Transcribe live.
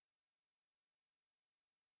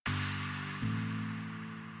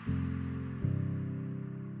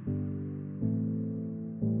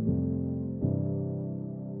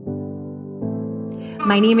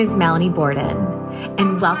My name is Melanie Borden,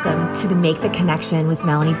 and welcome to the Make the Connection with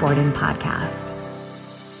Melanie Borden podcast.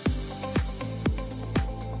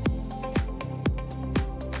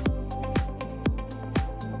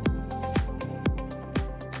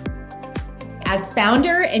 As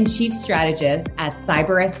founder and chief strategist at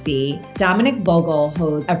CyberSC, Dominic Vogel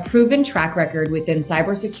holds a proven track record within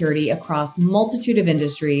cybersecurity across multitude of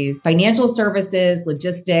industries: financial services,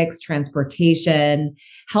 logistics, transportation,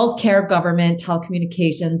 healthcare, government,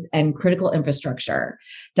 telecommunications, and critical infrastructure.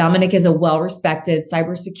 Dominic is a well-respected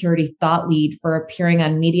cybersecurity thought lead for appearing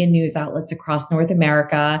on media news outlets across North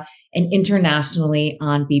America and internationally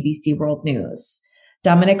on BBC World News.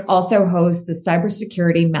 Dominic also hosts the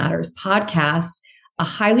Cybersecurity Matters podcast, a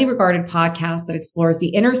highly regarded podcast that explores the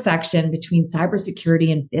intersection between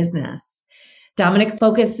cybersecurity and business. Dominic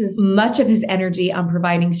focuses much of his energy on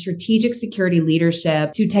providing strategic security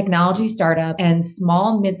leadership to technology startups and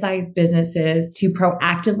small, mid-sized businesses to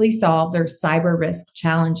proactively solve their cyber risk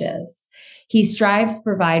challenges. He strives to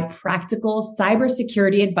provide practical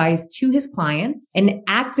cybersecurity advice to his clients and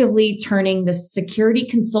actively turning the security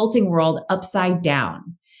consulting world upside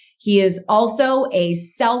down. He is also a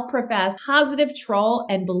self-professed positive troll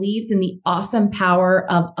and believes in the awesome power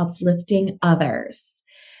of uplifting others.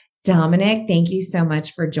 Dominic, thank you so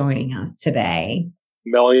much for joining us today.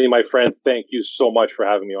 Melanie, my friend, thank you so much for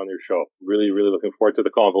having me on your show. Really, really looking forward to the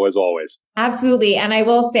convo as always. Absolutely. And I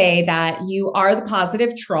will say that you are the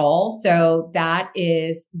positive troll. So that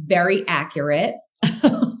is very accurate.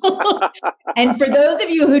 And for those of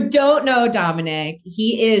you who don't know Dominic,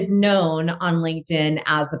 he is known on LinkedIn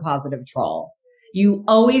as the positive troll. You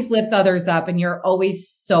always lift others up and you're always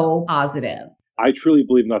so positive. I truly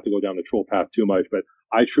believe, not to go down the troll path too much, but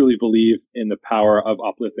I truly believe in the power of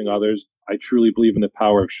uplifting others. I truly believe in the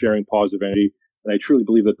power of sharing positive energy. And I truly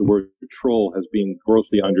believe that the word troll has been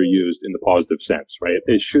grossly underused in the positive sense, right?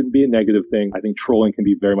 It shouldn't be a negative thing. I think trolling can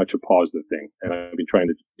be very much a positive thing. And I've been trying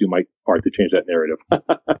to do my part to change that narrative.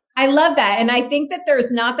 I love that. And I think that there's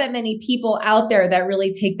not that many people out there that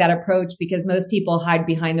really take that approach, because most people hide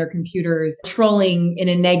behind their computers trolling in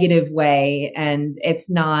a negative way. And it's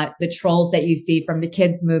not the trolls that you see from the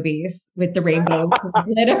kids' movies with the rainbows and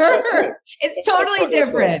glitter. It's totally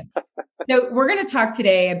different. So we're going to talk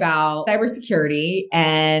today about cybersecurity,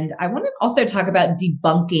 and I want to also talk about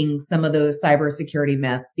debunking some of those cybersecurity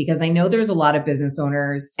myths, because I know there's a lot of business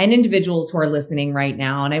owners and individuals who are listening right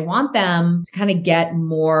now, and I want them to kind of get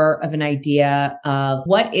more of an idea of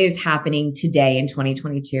what is happening today in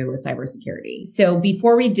 2022 with cybersecurity. So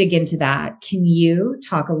before we dig into that, can you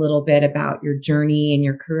talk a little bit about your journey and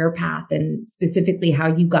your career path, and specifically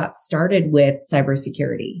how you got started with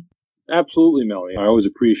cybersecurity? Absolutely, Melanie. I always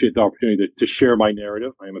appreciate the opportunity to share my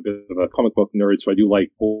narrative. I am a bit of a comic book nerd, so I do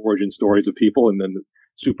like origin stories of people and then the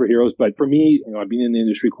superheroes. But for me, I've been in the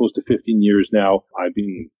industry close to 15 years now. I've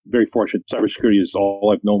been very fortunate. Cybersecurity is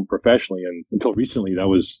all I've known professionally. And until recently, that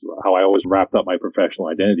was how I always wrapped up my professional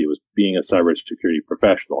identity, was being a cybersecurity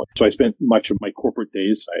professional. So I spent much of my corporate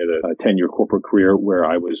days. I had a 10-year corporate career where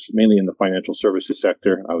I was mainly in the financial services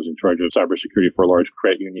sector. I was in charge of cybersecurity for a large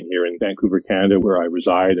credit union here in Vancouver, Canada, where I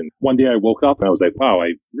reside. And one day I woke up and I was like, wow,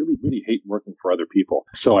 I really, really hate working for other people.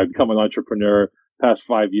 So I've become an entrepreneur. Past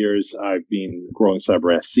 5 years, I've been growing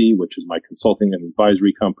CyberSC, which is my consulting and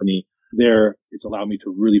advisory company. There, it's allowed me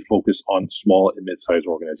to really focus on small and mid-sized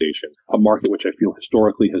organizations, a market which I feel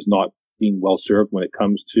historically has not been well served when it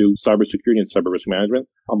comes to cybersecurity and cyber risk management,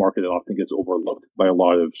 a market that often gets overlooked by a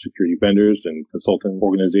lot of security vendors and consulting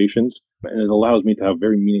organizations. And it allows me to have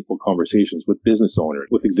very meaningful conversations with business owners,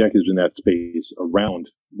 with executives in that space around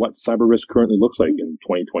what cyber risk currently looks like in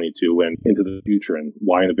 2022 and into the future, and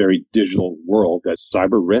why in a very digital world that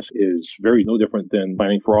cyber risk is very no different than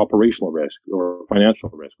planning for operational risk or financial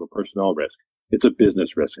risk or personnel risk. It's a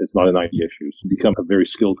business risk. It's not an IT issue. So become a very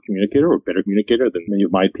skilled communicator, or better communicator than many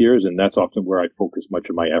of my peers. And that's often where I focus much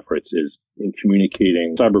of my efforts, is in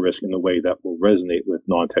communicating cyber risk in a way that will resonate with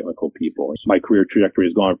non-technical people. So my career trajectory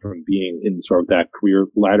has gone from being in sort of that career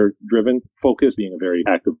ladder driven focus, being a very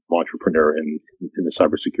active entrepreneur in the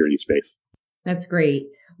cybersecurity space. That's great.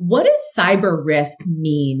 What does cyber risk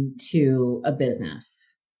mean to a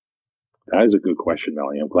business? That is a good question,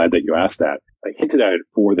 Melanie. I'm glad that you asked that. I hinted at it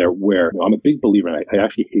before there, where I'm a big believer, and I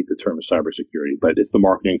actually hate the term cybersecurity, but it's the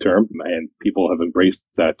marketing term, and people have embraced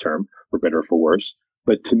that term, for better or for worse.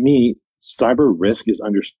 But to me, cyber risk is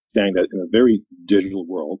understanding that in a very digital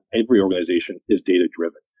world, every organization is data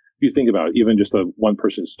driven. If you think about it, even just a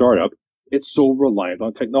one-person startup, it's so reliant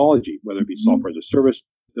on technology, whether it be software as a service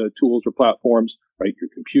tools or platforms, right?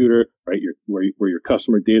 Your computer, right? Where your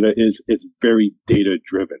customer data is, it's very data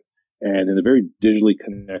driven. And in a very digitally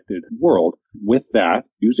connected world, with that,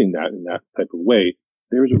 using that in that type of way,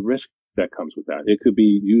 there's a risk that comes with that. It could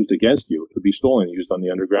be used against you. It could be stolen, used on the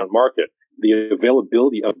underground market. The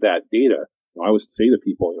availability of that data, I always say to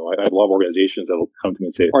people, I have a lot of organizations that will come to me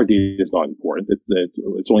and say, our data is not important.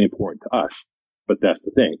 It's only important to us. But that's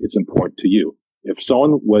the thing. It's important to you. If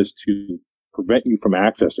someone was to prevent you from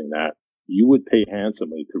accessing that, you would pay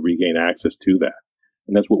handsomely to regain access to that.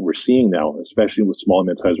 And that's what we're seeing now, especially with small and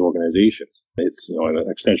mid-sized organizations. It's an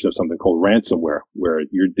extension of something called ransomware, where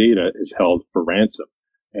your data is held for ransom.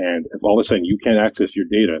 And if all of a sudden you can't access your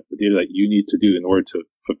data, the data that you need to do in order to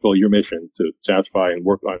fulfill your mission, to satisfy and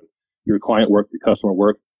work on your client work, your customer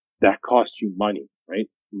work, that costs you money, right?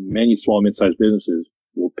 Many small and mid-sized businesses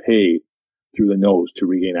will pay through the nose to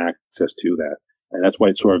regain access to that. And that's why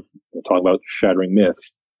it's sort of, talking about shattering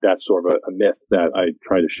myths, that's sort of a myth that I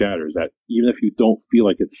try to shatter, is that even if you don't feel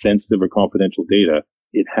like it's sensitive or confidential data,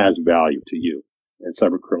 it has value to you. And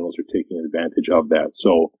cyber criminals are taking advantage of that.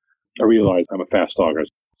 So I realize I'm a fast talker.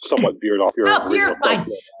 Somewhat veered off your original. You're fine.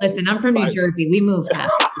 Listen, I'm from New Jersey. We move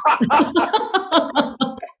fast.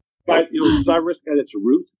 But cyber risk at its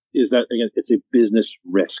root is that, again, it's a business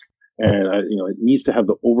risk. And, it needs to have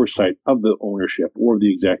the oversight of the ownership or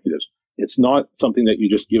the executives. It's not something that you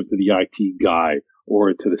just give to the IT guy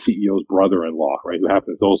or to the CEO's brother-in-law, right, who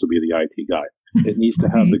happens to also be the IT guy. It needs to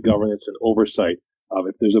have the governance and oversight of,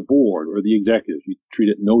 if there's a board or the executives, you treat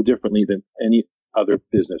it no differently than any other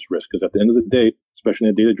business risk. Because at the end of the day, especially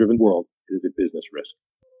in a data-driven world, it is a business risk.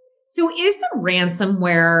 So is the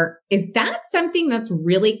ransomware, is that something that's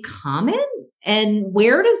really common? And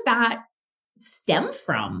where does that stem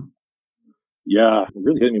from? Yeah,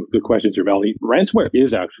 really hitting me with good questions here, Valerie. Ransomware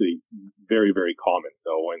is actually very, very common,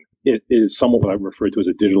 though, and it is somewhat what I refer to as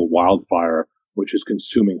a digital wildfire, which is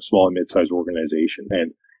consuming small and mid-sized organizations.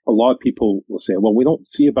 And a lot of people will say, well, we don't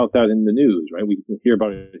see about that in the news, right? We can hear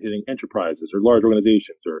about it hitting enterprises or large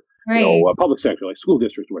organizations or public sector, like school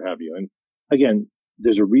districts, what have you. And again,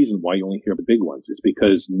 there's a reason why you only hear the big ones. It's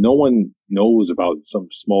because no one knows about some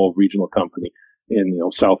small regional company in,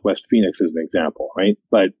 Southwest Phoenix as an example, right?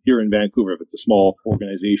 But here in Vancouver, if it's a small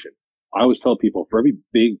organization, I always tell people, for every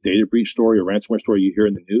big data breach story or ransomware story you hear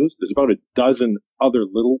in the news, there's about a dozen other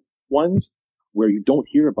little ones where you don't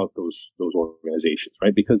hear about those organizations,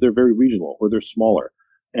 right? Because they're very regional or they're smaller.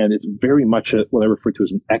 And it's very much what I refer to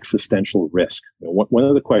as an existential risk. One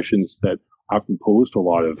of the questions that I often pose to a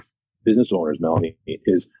lot of business owners, Melanie,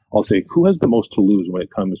 is I'll say, who has the most to lose when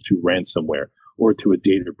it comes to ransomware or to a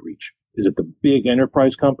data breach? Is it the big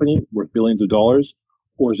enterprise company worth billions of dollars,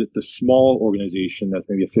 or is it the small organization that's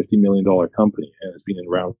maybe a $50 million company and has been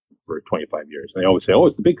around for 25 years? And they always say,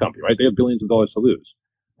 it's the big company, right? They have billions of dollars to lose.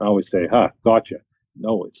 I always say, gotcha.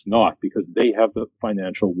 No, it's not, because they have the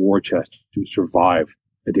financial war chest to survive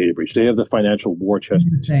a data breach. They have the financial war chest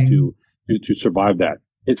to survive that.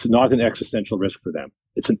 It's not an existential risk for them.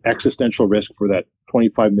 It's an existential risk for that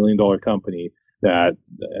 $25 million company that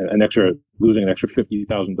losing an extra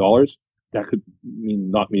 $50,000, that could mean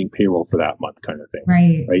not meeting payroll for that month, kind of thing.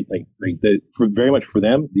 Right. Very much for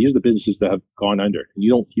them, these are the businesses that have gone under. And you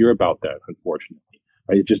don't hear about that, unfortunately.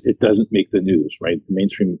 Right? It doesn't make the news, right? The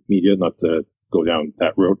mainstream media, not to go down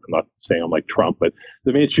that road, I'm not saying I'm like Trump, but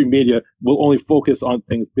the mainstream media will only focus on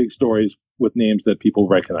things, big stories with names that people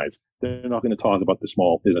recognize. They're not going to talk about the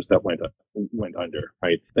small business that went under,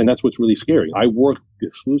 right? And that's what's really scary. I work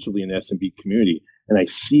exclusively in the SMB community, and I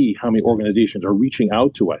see how many organizations are reaching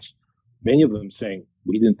out to us. Many of them saying,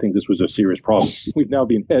 we didn't think this was a serious problem. We've now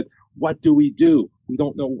been hit. What do? We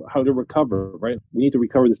don't know how to recover, right? We need to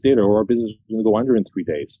recover this data or our business is going to go under in 3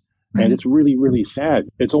 days. Right. And it's really, really sad.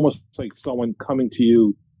 It's almost like someone coming to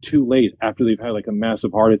you too late after they've had like a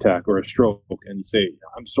massive heart attack or a stroke and you say,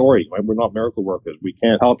 I'm sorry, we're not miracle workers. We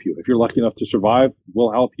can't help you. If you're lucky enough to survive,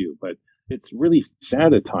 we'll help you. But it's really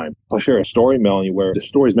sad at times. I'll share a story, Melanie, where the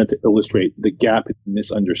story is meant to illustrate the gap in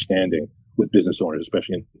misunderstanding with business owners,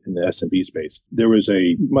 especially in the SMB space. There was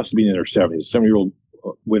must have been in her 70s, a 70-year-old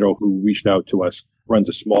widow who reached out to us, runs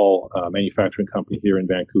a small manufacturing company here in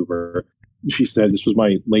Vancouver. She said, this was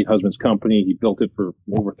my late husband's company. He built it for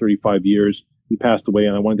over 35 years. He passed away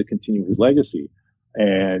and I wanted to continue his legacy.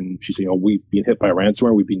 And she said, we've been hit by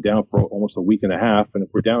ransomware. We've been down for almost a week and a half. And if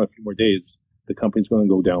we're down a few more days, the company's going to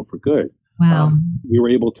go down for good. Wow. We were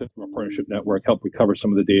able to, from a partnership network, help recover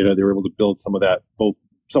some of the data. They were able to build some of that, both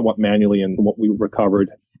somewhat manually and what we recovered.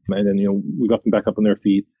 And then, we got them back up on their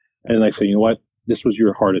feet. And then I say, you know what? This was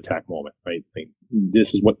your heart attack moment, right?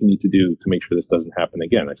 This is what you need to do to make sure this doesn't happen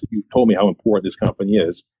again. I said, you've told me how important this company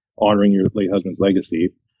is, honoring your late husband's legacy.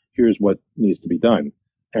 Here's what needs to be done.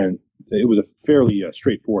 And it was a fairly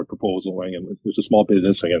straightforward proposal. Again, it was a small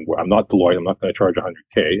business. Again, I'm not Deloitte. I'm not going to charge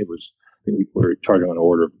 100K. It was, I think we were charging on an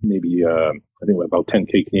order of maybe, I think about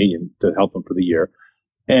 10K Canadian to help them for the year.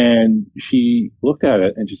 And she looked at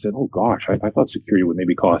it and she said, "Oh gosh, I thought security would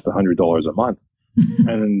maybe cost $100 a month."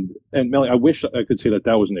 and Melanie, I wish I could say that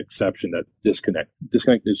was an exception, that disconnect.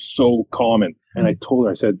 Disconnect is so common. And I told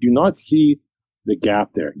her, I said, "Do you not see the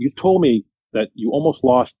gap there? You told me that you almost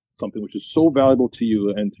lost something which is so valuable to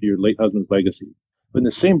you and to your late husband's legacy. But in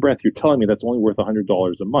the same breath, you're telling me that's only worth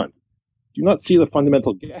 $100 a month. Do you not see the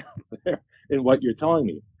fundamental gap there in what you're telling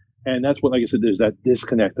me?" And that's what, like I said, there's that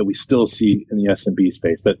disconnect that we still see in the SMB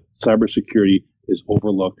space, that cybersecurity is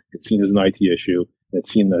overlooked. It's seen as an IT issue.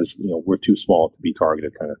 It's seen as, we're too small to be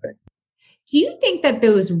targeted kind of thing. Do you think that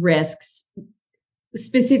those risks,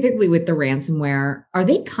 specifically with the ransomware, are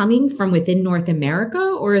they coming from within North America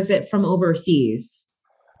or is it from overseas?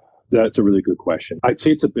 That's a really good question. I'd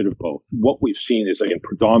say it's a bit of both. What we've seen is, again,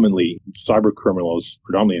 predominantly cyber criminals,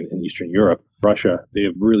 predominantly in Eastern Europe, Russia, they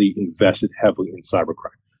have really invested heavily in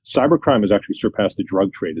cybercrime. Cybercrime has actually surpassed the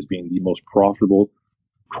drug trade as being the most profitable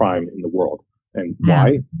crime in the world. And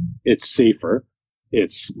why? It's safer.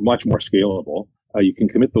 It's much more scalable. You can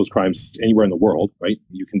commit those crimes anywhere in the world, right?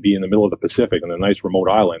 You can be in the middle of the Pacific on a nice remote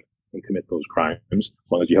island and commit those crimes as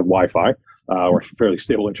long as you have Wi-Fi or fairly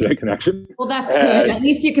stable internet connection. Well, that's good. At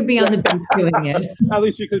least you could be on the beach doing it. At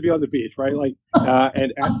least you could be on the beach, right?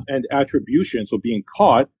 And attribution, so being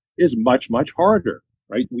caught, is much, much harder.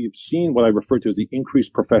 Right? We've seen what I refer to as the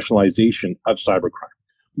increased professionalization of cybercrime.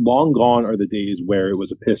 Long gone are the days where it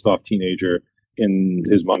was a pissed off teenager in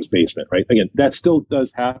his mom's basement, right? Again, that still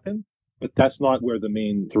does happen, but that's not where the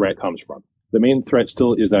main threat comes from. The main threat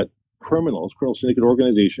still is that criminal syndicate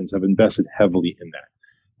organizations have invested heavily in that.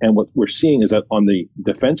 And what we're seeing is that on the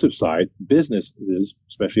defensive side, businesses,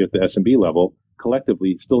 especially at the SMB level,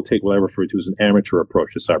 collectively still take what I refer to as an amateur approach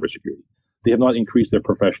to cybersecurity. They have not increased their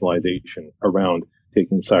professionalization around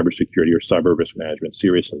taking cybersecurity or cyber risk management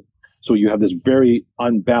seriously. So you have this very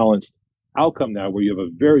unbalanced outcome now where you have a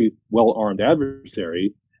very well-armed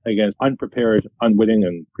adversary against unprepared, unwitting,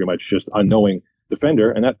 and pretty much just unknowing defender.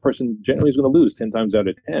 And that person generally is going to lose 10 times out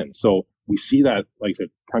of 10. So we see that, like I said,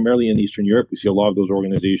 primarily in Eastern Europe. We see a lot of those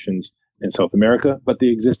organizations in South America, but they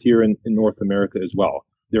exist here in North America as well.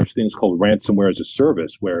 There's things called ransomware as a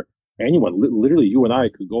service where anyone, literally you and I,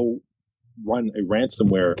 could go run a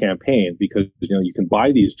ransomware campaign because, you can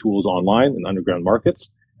buy these tools online in underground markets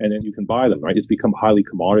and then you can buy them, right? It's become highly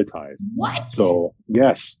commoditized. What? So,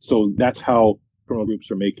 yes. So that's how criminal groups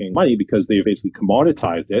are making money, because they basically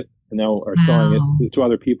commoditized it and now are selling it to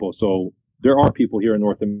other people. So there are people here in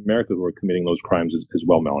North America who are committing those crimes as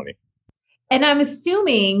well, Melanie. And I'm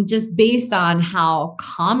assuming, just based on how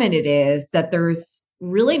common it is, that there's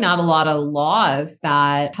really not a lot of laws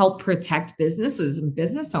that help protect businesses and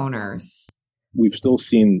business owners. We've still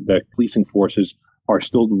seen that policing forces are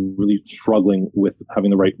still really struggling with having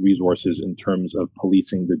the right resources in terms of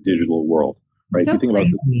policing the digital world, right? So if you think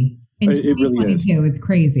crazy. about it, it really is. It's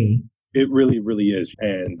crazy. It really, really is.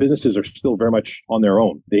 And businesses are still very much on their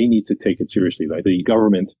own. They need to take it seriously. Like the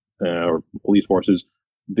government or police forces,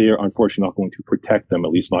 they are unfortunately not going to protect them,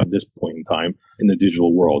 at least not at this point in time, in the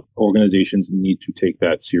digital world. Organizations need to take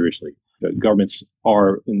that seriously. Governments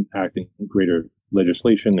are enacting greater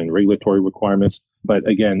legislation and regulatory requirements, but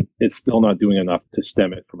again, it's still not doing enough to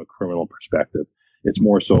stem it from a criminal perspective. It's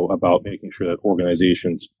more so about making sure that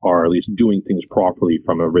organizations are at least doing things properly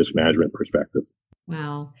from a risk management perspective.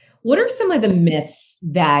 Wow. What are some of the myths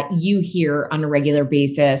that you hear on a regular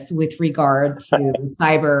basis with regard to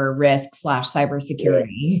cyber risk /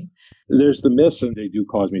 cybersecurity? There's the myths, and they do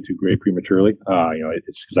cause me to grade prematurely.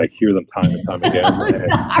 It's because I hear them time and time again.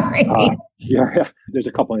 Sorry. Yeah. There's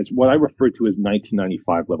a couple. It's what I refer to as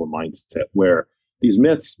 1995 level mindset, where these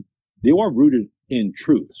myths, they are rooted in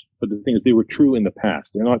truths, but the thing is, they were true in the past.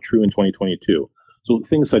 They're not true in 2022. So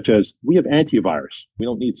things such as, we have antivirus. We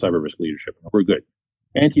don't need cyber risk leadership. We're good.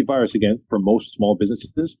 Antivirus, again, for most small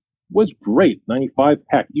businesses, was great. 95,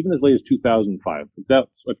 heck, even as late as 2005.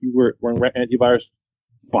 If you were running antivirus,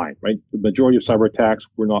 fine, right? The majority of cyber attacks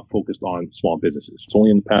were not focused on small businesses. It's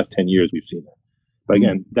only in the past 10 years we've seen that. But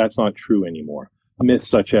again, that's not true anymore. A myth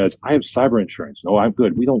such as, I have cyber insurance. No, I'm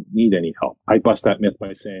good. We don't need any help. I bust that myth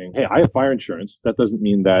by saying, hey, I have fire insurance. That doesn't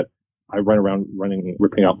mean that I run around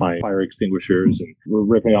ripping out my fire extinguishers and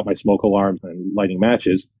ripping out my smoke alarms and lighting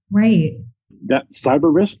matches. Right. That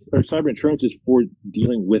cyber risk or cyber insurance is for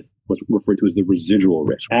dealing with what's referred to as the residual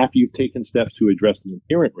risk. After you've taken steps to address the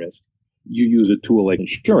inherent risk, you use a tool like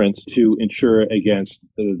insurance to insure against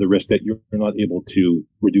the risk that you're not able to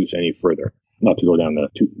reduce any further. Not to go down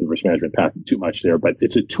the risk management path too much there, but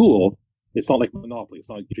it's a tool It's not like Monopoly. It's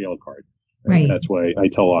not like jail card. Right. That's why I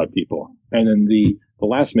tell a lot of people. And then the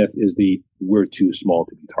last myth is we're too small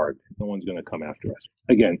to be targeted. No one's going to come after us.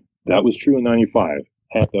 Again, that was true in 95.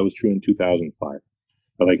 Heck, that was true in 2005.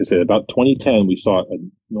 But like I said, about 2010, we saw a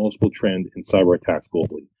noticeable trend in cyber attacks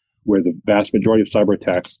globally, where the vast majority of cyber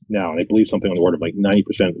attacks now, and I believe something on the order of like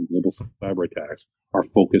 90% of global cyber attacks, are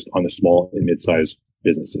focused on the small and mid-sized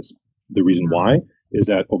businesses. The reason why is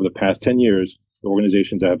that over the past 10 years, the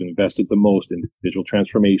organizations that have invested the most in digital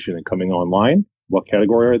transformation and coming online, what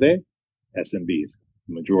category are they? SMBs.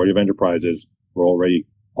 The majority of enterprises were already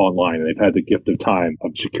online, and they've had the gift of time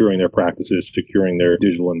of securing their practices, securing their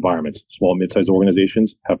digital environments. Small and mid-sized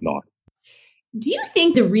organizations have not. Do you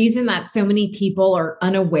think the reason that so many people are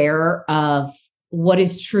unaware of what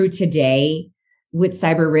is true today with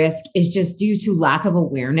cyber risk is just due to lack of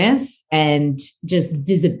awareness and just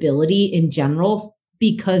visibility in general,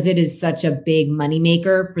 because it is such a big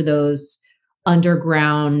moneymaker for those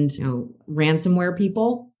underground, ransomware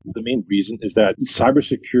people? The main reason is that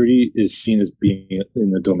cybersecurity is seen as being in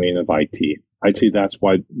the domain of IT. I'd say that's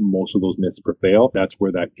why most of those myths prevail. That's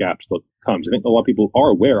where that gap still comes. I think a lot of people are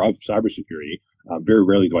aware of cybersecurity. Very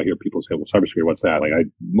rarely do I hear people say, well, cybersecurity, what's that?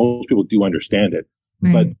 Most people do understand it.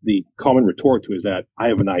 Right. But the common retort to it is that I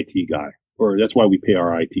have an IT guy, or that's why we pay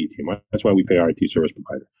our IT team. That's why we pay our IT service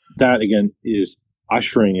provider. That, again, is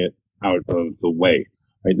ushering it out of the way.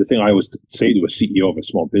 Right? The thing I always say to a CEO of a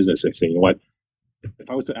small business, I say, you know what? If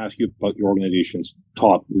I was to ask you about your organization's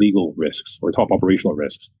top legal risks or top operational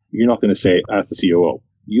risks, you're not going to say, ask the COO.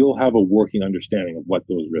 You'll have a working understanding of what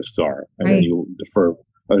those risks are, and then you'll defer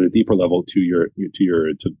at a deeper level to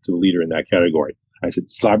the leader in that category. I said,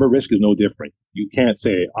 cyber risk is no different. You can't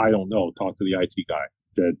say, I don't know, talk to the IT guy.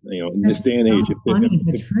 That, in this day and age,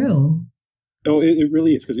 but true. No, it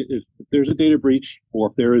really is, because if there's a data breach,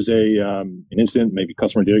 or if there is an incident, maybe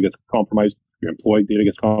customer data gets compromised, your employee data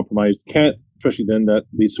gets compromised, especially then that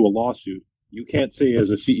leads to a lawsuit. You can't say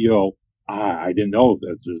as a CEO, I didn't know,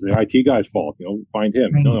 that's the IT guy's fault, find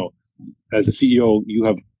him. Right. No. As a CEO, you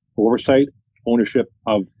have oversight, ownership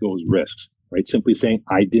of those risks, right? Simply saying,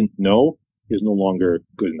 I didn't know is no longer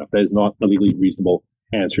good enough. That is not a legally reasonable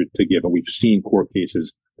answer to give. And we've seen court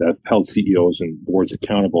cases that have held CEOs and boards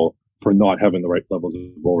accountable for not having the right levels of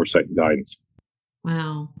oversight and guidance.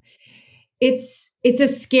 Wow. It's a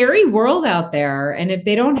scary world out there. And if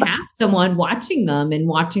they don't have someone watching them and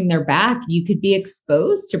watching their back, you could be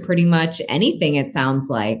exposed to pretty much anything, it sounds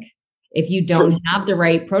like, if you don't have the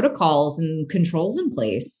right protocols and controls in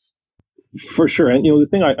place. For sure. And, the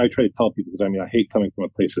thing I try to tell people is, I hate coming from a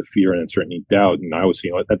place of fear and uncertainty, doubt. And I always say,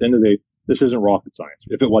 at the end of the day, this isn't rocket science.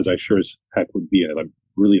 If it was, I sure as heck would be in it. I'm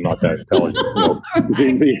really not that intelligent.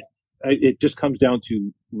 It just comes down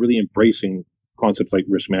to really embracing concepts like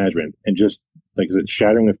risk management and just, like I said,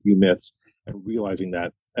 shattering a few myths and realizing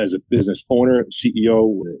that as a business owner,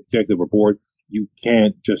 CEO, executive, or board, you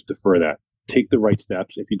can't just defer that. Take the right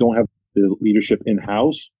steps. If you don't have the leadership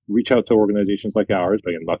in-house, reach out to organizations like ours.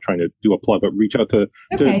 Again, I'm not trying to do a plug, but reach out to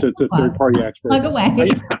third-party experts. Plug away.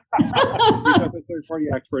 Reach out to third-party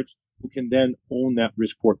experts who can then own that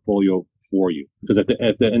risk portfolio for you. Because at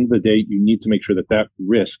the end of the day, you need to make sure that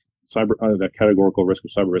risk, that categorical risk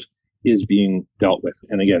of cyber risk, is being dealt with.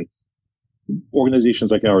 And again, organizations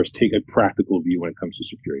like ours take a practical view when it comes to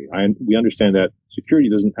security. We understand that security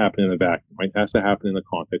doesn't happen in a vacuum, right? It has to happen in the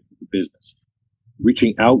context of the business.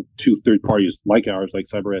 Reaching out to third parties like ours, like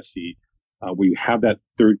CyberSC, where you have that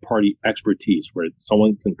third party expertise, where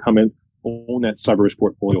someone can come in, own that cyber risk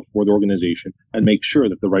portfolio for the organization, and make sure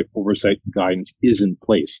that the right oversight and guidance is in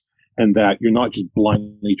place, and that you're not just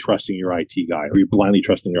blindly trusting your IT guy or you're blindly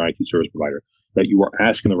trusting your IT service provider, that you are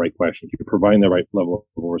asking the right questions, you're providing the right level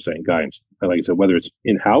of oversight and guidance. And like I said, whether it's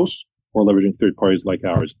in-house or leveraging third parties like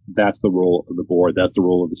ours, that's the role of the board, that's the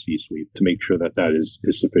role of the C-suite, to make sure that is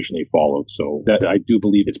sufficiently followed. So that I do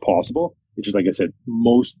believe it's possible. It's just, like I said,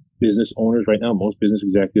 most business owners right now, most business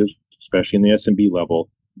executives, especially in the SMB level,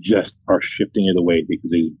 just are shifting it away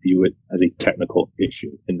because they view it as a technical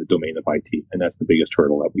issue in the domain of IT. And that's the biggest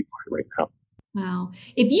hurdle that we find right now. Wow.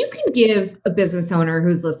 If you can give a business owner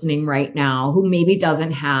who's listening right now, who maybe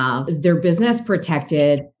doesn't have their business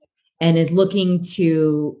protected and is looking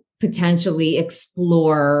to potentially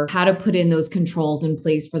explore how to put in those controls in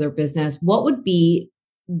place for their business, what would be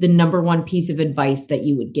the number one piece of advice that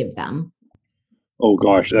you would give them? Oh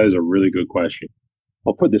gosh, that is a really good question.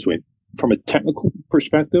 I'll put it this way. From a technical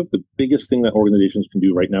perspective, the biggest thing that organizations can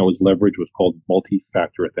do right now is leverage what's called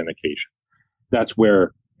multi-factor authentication. That's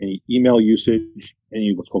where any email usage,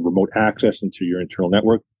 any what's called remote access into your internal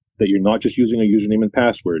network, that you're not just using a username and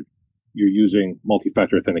password, you're using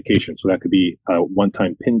multi-factor authentication. So that could be a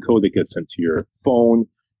one-time PIN code that gets sent to your phone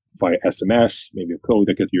via SMS, maybe a code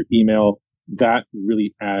that gets to your email. That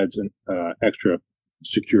really adds an extra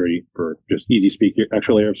security, for just easy speak,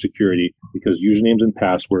 extra layer of security, because usernames and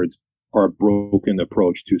passwords are a broken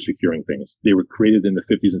approach to securing things. They were created in the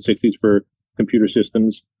 50s and 60s for computer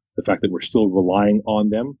systems. The fact that we're still relying on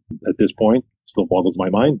them at this point still boggles my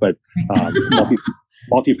mind, but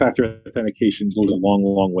multi-factor authentication goes a long,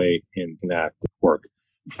 long way in that work.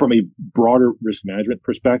 From a broader risk management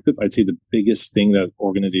perspective, I'd say the biggest thing that an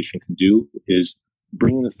organization can do is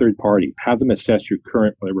bring in a third party, have them assess your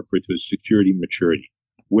current, what I refer to as security maturity.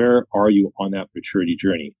 Where are you on that maturity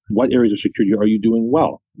journey? What areas of security are you doing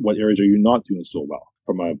well? What areas are you not doing so well?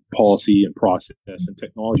 From a policy and process and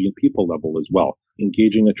technology and people level as well.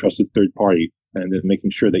 Engaging a trusted third party and then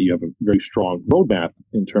making sure that you have a very strong roadmap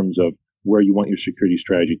in terms of where you want your security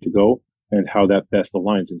strategy to go and how that best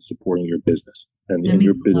aligns in supporting your business. And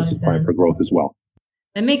your business is primed for growth as well.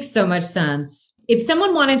 That makes so much sense. If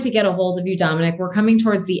someone wanted to get a hold of you, Dominic, we're coming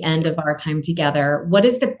towards the end of our time together. What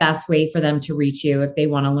is the best way for them to reach you if they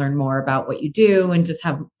want to learn more about what you do and just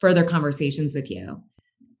have further conversations with you?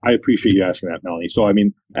 I appreciate you asking that, Melanie. So, I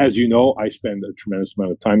mean, as you know, I spend a tremendous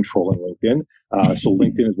amount of time trolling LinkedIn. So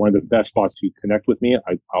LinkedIn is one of the best spots to connect with me.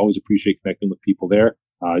 I always appreciate connecting with people there.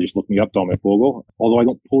 Just look me up, Dominic Vogel. Although I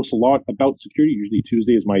don't post a lot about security, usually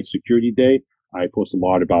Tuesday is my security day. I post a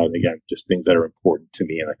lot about, again, just things that are important to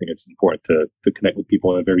me. And I think it's important to connect with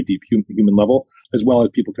people on a very deep human level, as well as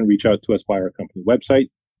people can reach out to us via our company website,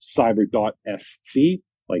 cyber.sc,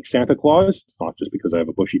 like Santa Claus. It's not just because I have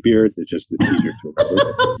a bushy beard. It's easier to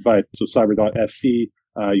remember. But so cyber.sc, you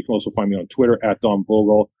can also find me on Twitter at Dom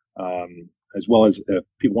Vogel, as well as if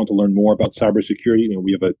people want to learn more about cybersecurity.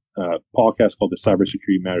 We have a podcast called the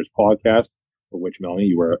Cybersecurity Matters Podcast, for which, Melanie,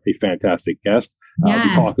 you were a fantastic guest.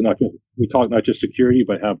 Yes. We talk not just security,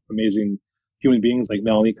 but have amazing human beings like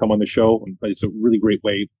Melanie come on the show. But it's a really great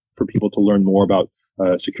way for people to learn more about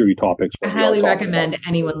security topics. I highly recommend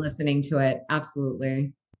anyone listening to it.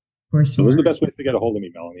 Absolutely. For sure. So those are the best ways to get a hold of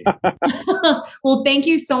me, Melanie. Well, thank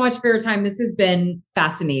you so much for your time. This has been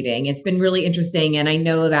fascinating. It's been really interesting. And I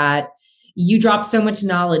know that you drop so much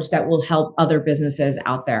knowledge that will help other businesses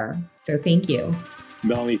out there. So thank you.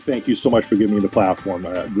 Melanie, thank you so much for giving me the platform.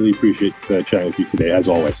 I really appreciate chatting with you today, as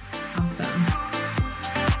always. Awesome.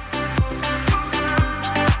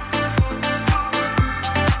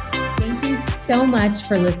 Thank you so much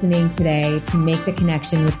for listening today to Make the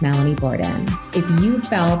Connection with Melanie Borden. If you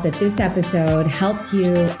felt that this episode helped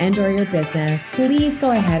you and or your business, please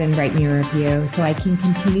go ahead and write me a review so I can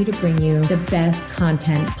continue to bring you the best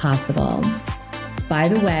content possible. By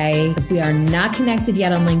the way, if we are not connected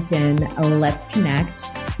yet on LinkedIn, let's connect.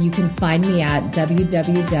 You can find me at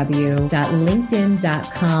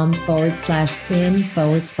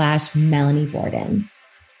www.linkedin.com/in/Melanie Borden.